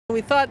We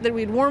thought that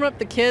we'd warm up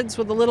the kids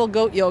with a little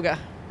goat yoga.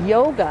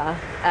 Yoga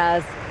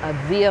as a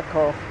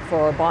vehicle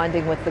for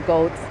bonding with the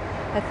goats,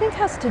 I think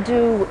has to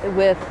do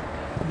with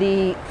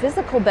the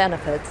physical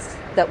benefits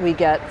that we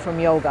get from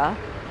yoga,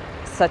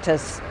 such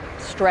as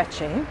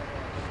stretching.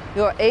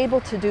 You're able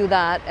to do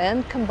that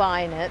and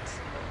combine it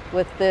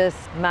with this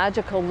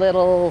magical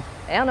little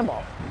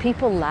animal.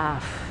 People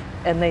laugh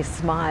and they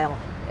smile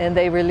and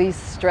they release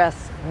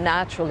stress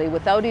naturally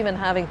without even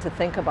having to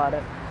think about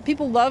it.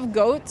 People love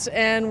goats,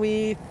 and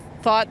we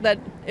thought that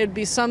it'd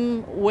be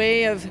some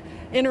way of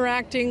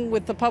interacting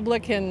with the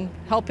public and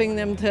helping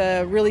them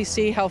to really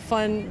see how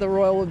fun the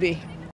Royal would be.